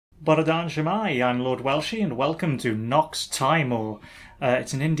Borodan Shemai, I'm Lord Welshie and welcome to Nox Timore.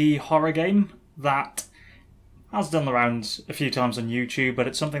 It's an indie horror game that has done the rounds a few times on YouTube, but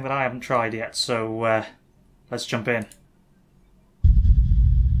it's something that I haven't tried yet, so let's jump in.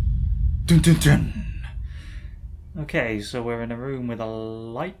 Dun dun dun! Okay, so we're in a room with a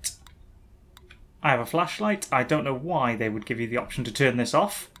light. I have a flashlight. I don't know why they would give you the option to turn this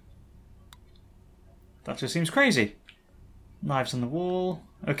off. That just seems crazy. Knives on the wall.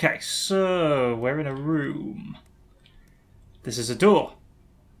 Okay, so we're in a room. This is a door.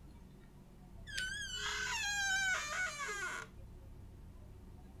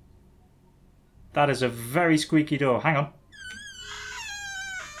 That is a very squeaky door. Hang on.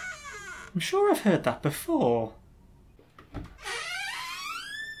 I'm sure I've heard that before.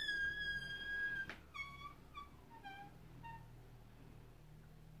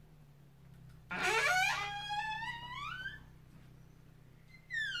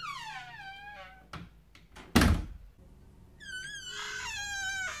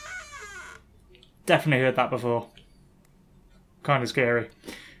 Definitely heard that before. Kind of scary.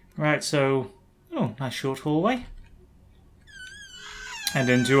 Right, so... oh, nice short hallway. And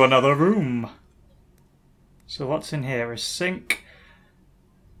into another room. So what's in here? A sink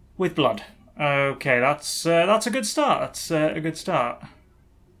with blood. Okay, that's a good start. That's a good start.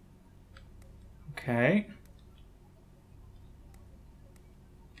 Okay.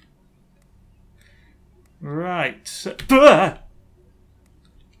 Right.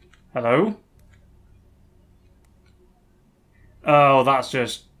 Hello? Oh, that's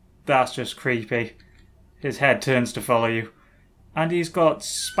just creepy. His head turns to follow you. And he's got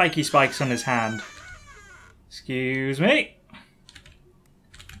spiky spikes on his hand. Excuse me?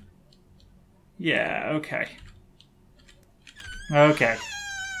 Yeah, okay. Okay.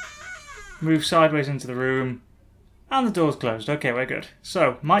 Move sideways into the room. And the door's closed. Okay, we're good.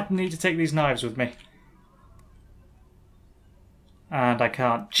 So, might need to take these knives with me. And I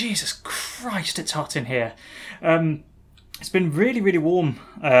can't. Jesus Christ, it's hot in here. It's been really, really warm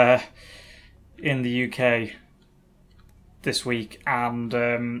in the UK this week, and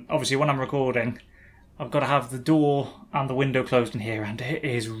obviously when I'm recording, I've got to have the door and the window closed in here, and it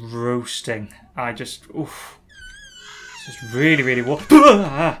is roasting. I just, oof. It's just really, really warm.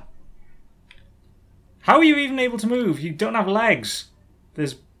 How are you even able to move? You don't have legs.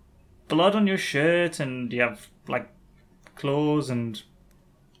 There's blood on your shirt, and you have, like, claws and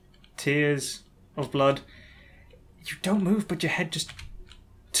tears of blood. You don't move, but your head just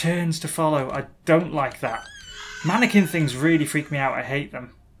turns to follow. I don't like that. Mannequin things really freak me out. I hate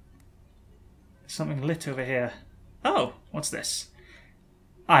them. There's something lit over here. Oh, what's this?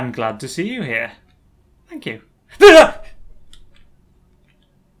 I'm glad to see you here. Thank you.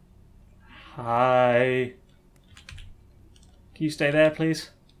 Hi. Can you stay there,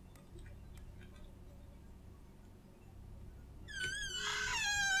 please?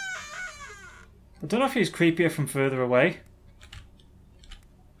 I don't know if he's creepier from further away.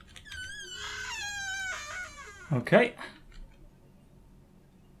 Okay.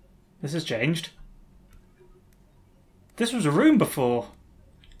 This has changed. This was a room before.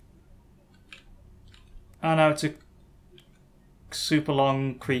 Oh no, it's a super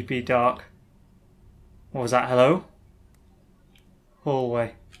long, creepy, dark... what was that? Hello?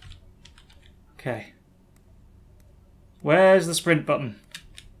 Hallway. Okay. Where's the sprint button?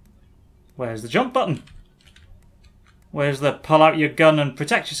 Where's the jump button? Where's the pull out your gun and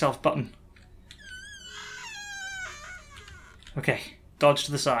protect yourself button? Okay, dodge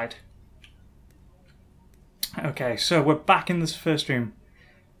to the side. Okay, so we're back in this first room. ...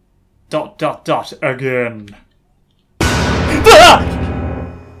 again.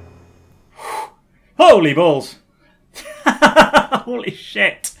 Holy balls! Holy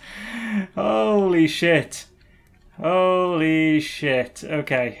shit! Holy shit! Holy shit!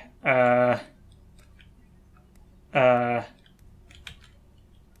 Okay.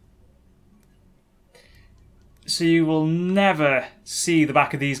 So you will never see the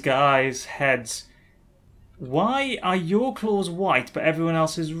back of these guys' heads. Why are your claws white but everyone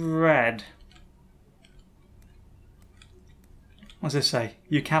else is red? What does this say?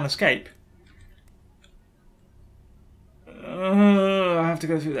 You can escape. I have to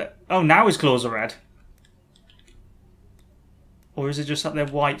go through that. Oh, now his claws are red. Or is it just that they're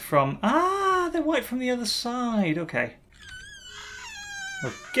white from... ah, they're white from the other side. Okay.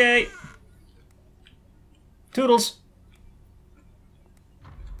 Okay. Toodles.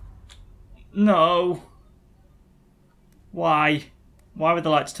 No. Why? Why would the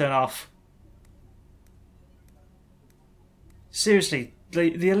lights turn off? Seriously,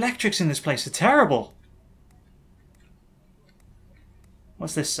 the electrics in this place are terrible.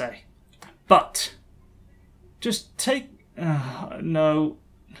 What's this say? But just take... no.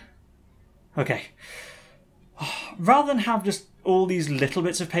 Okay. Rather than have just all these little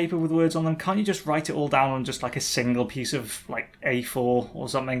bits of paper with words on them, can't you just write it all down on just like a single piece of like A4 or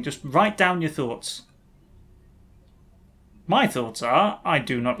something? Just write down your thoughts. My thoughts are, I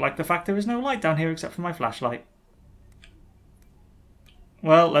do not like the fact there is no light down here except for my flashlight.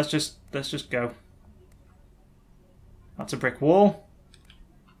 Well, let's just go. That's a brick wall.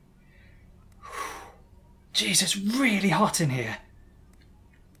 Jeez, it's really hot in here.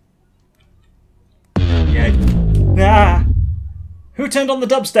 Yeah. Ah! Who turned on the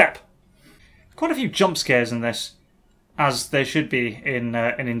dubstep? Quite a few jump scares in this, as there should be in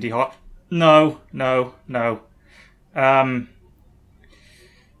Indie Hot. No.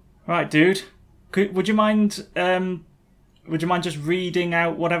 Right, dude. Would you mind just reading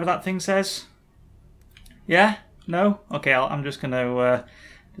out whatever that thing says? Yeah? No? Okay, I'm just gonna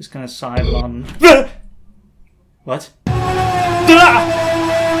sidle on. What?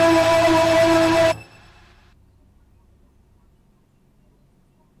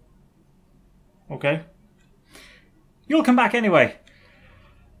 Okay. You'll come back anyway.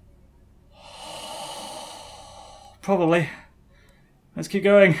 Probably. Let's keep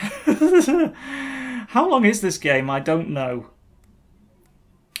going. How long is this game? I don't know.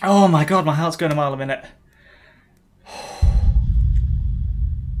 Oh my god, my heart's going a mile a minute.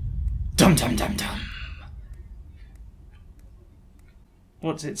 Dum dum dum dum.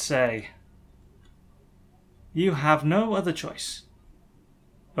 What's it say? You have no other choice.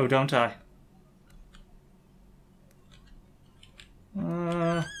 Oh, don't I?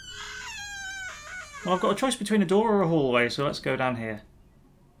 Well, I've got a choice between a door or a hallway, so let's go down here.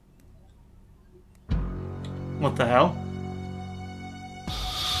 What the hell?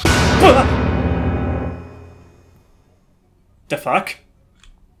 The fuck?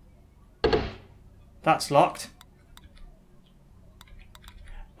 That's locked.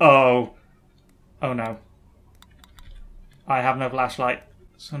 Oh. Oh no. I have no flashlight.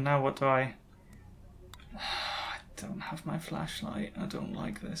 So now what do I... I don't have my flashlight. I don't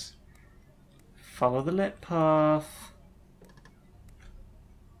like this. Follow the lit path.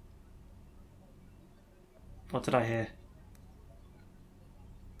 What did I hear?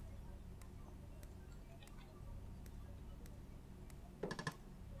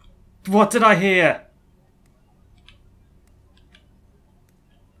 What did I hear?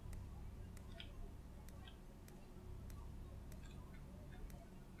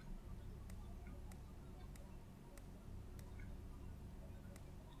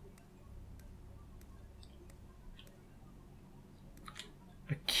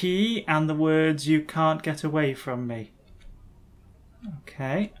 A key and the words "you can't get away from me."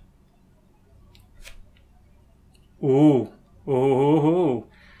 Okay. Ooh. Ooh.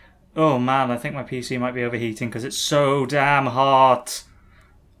 Oh man, I think my PC might be overheating because it's so damn hot.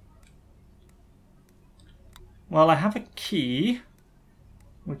 Well, I have a key,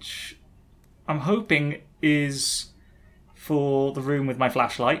 which I'm hoping is for the room with my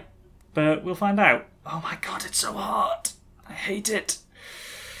flashlight, but we'll find out. Oh my god, it's so hot. I hate it.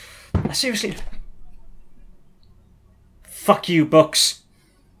 Seriously. Fuck you, books.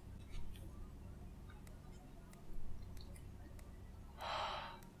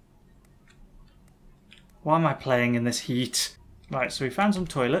 Why am I playing in this heat? Right, so we found some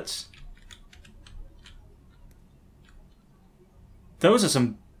toilets. Those are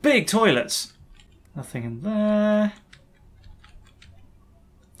some big toilets. Nothing in there.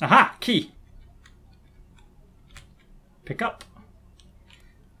 Aha! Key. Pick up.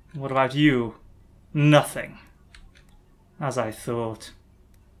 What about you? Nothing. As I thought.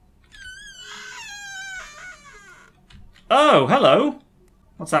 Oh, hello!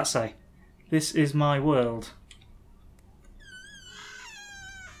 What's that say? This is my world.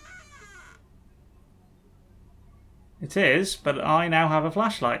 It is, but I now have a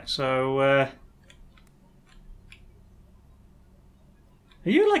flashlight, so... Are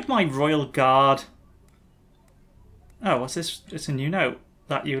you like my royal guard? Oh, what's this? It's a new note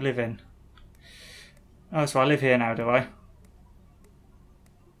that you live in. Oh, so I live here now, do I?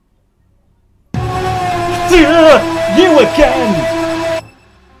 You again!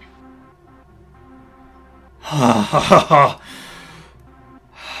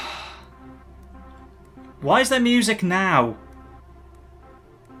 Why is there music now?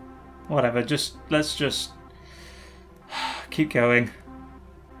 Whatever, let's just keep going.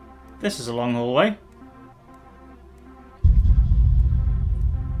 This is a long hallway.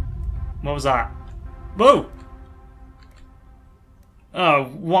 What was that? Whoa! Oh,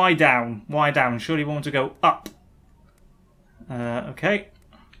 why down? Why down? Surely we want to go up. Okay.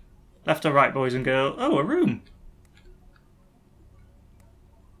 Left or right, boys and girls? Oh, a room.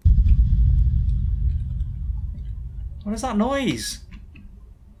 What is that noise?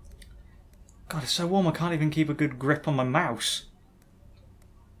 God, it's so warm I can't even keep a good grip on my mouse.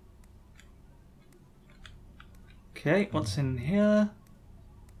 Okay, what's in here?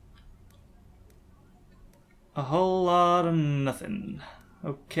 A whole lot of nothing.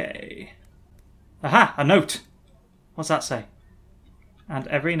 Okay. Aha! A note! What's that say? And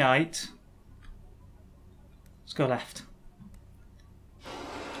every night... Let's go left.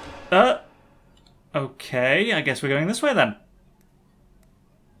 Okay, I guess we're going this way then.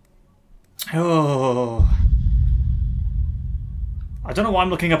 Oh. I don't know why I'm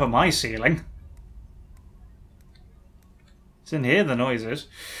looking up at my ceiling. It's in here, the noise is.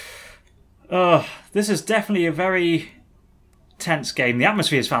 This is definitely a very tense game. The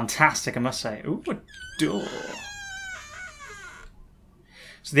atmosphere is fantastic, I must say. Ooh, a door.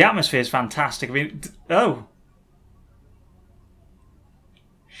 So the atmosphere is fantastic. I mean, oh.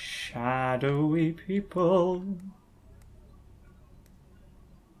 Shadowy people.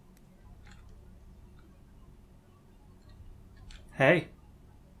 Hey.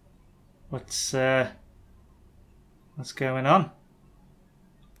 What's going on?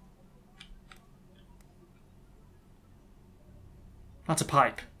 That's a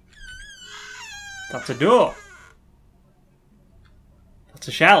pipe. That's a door. That's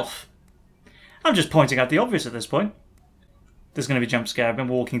a shelf. I'm just pointing out the obvious at this point. There's going to be a jump scare. I've been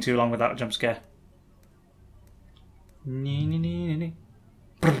walking too long without a jump scare.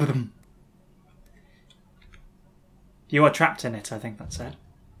 You are trapped in it, I think that said.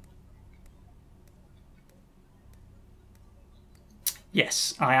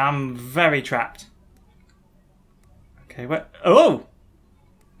 Yes, I am very trapped. Okay, where? Oh!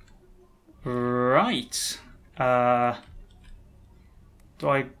 Right. Do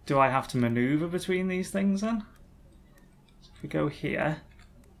I have to maneuver between these things then? So if we go here.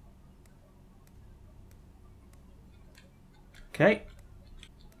 Okay.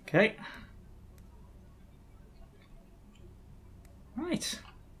 Okay. Right.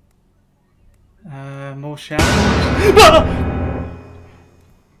 More shadows.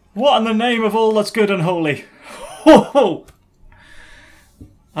 What in the name of all that's good and holy?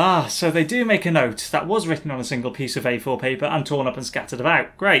 Ah, so they do make a note. That was written on a single piece of A4 paper and torn up and scattered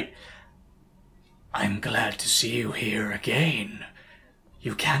about. Great. I'm glad to see you here again.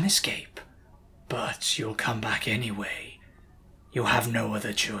 You can escape, but you'll come back anyway. You have no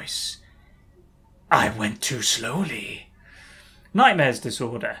other choice. I went too slowly. Nightmares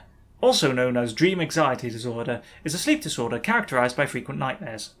disorder, also known as dream anxiety disorder, is a sleep disorder characterized by frequent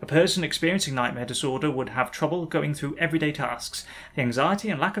nightmares. A person experiencing nightmare disorder would have trouble going through everyday tasks. The anxiety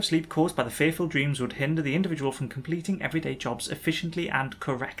and lack of sleep caused by the fearful dreams would hinder the individual from completing everyday jobs efficiently and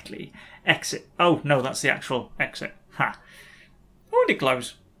correctly. Exit. Oh, no, that's the actual exit. Ha. When did it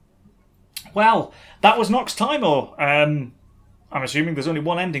close? Well, that was Nox Timore. I'm assuming there's only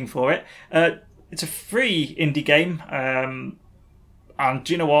one ending for it. It's a free indie game. And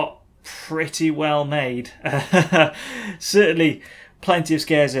do you know what? Pretty well made. Certainly plenty of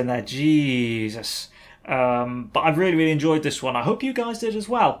scares in there. Jesus. But I've really enjoyed this one. I hope you guys did as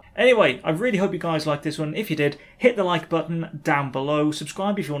well. Anyway, I really hope you guys liked this one. If you did, hit the like button down below.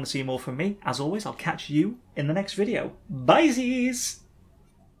 Subscribe if you want to see more from me. As always, I'll catch you in the next video. Bye-sies!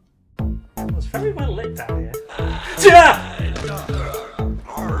 It's very well lit down here.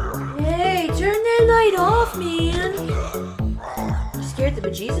 Hey, turn that light off, man! Scared the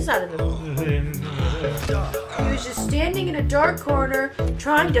bejesus out of him. He was just standing in a dark corner,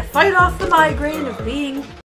 trying to fight off the migraine of being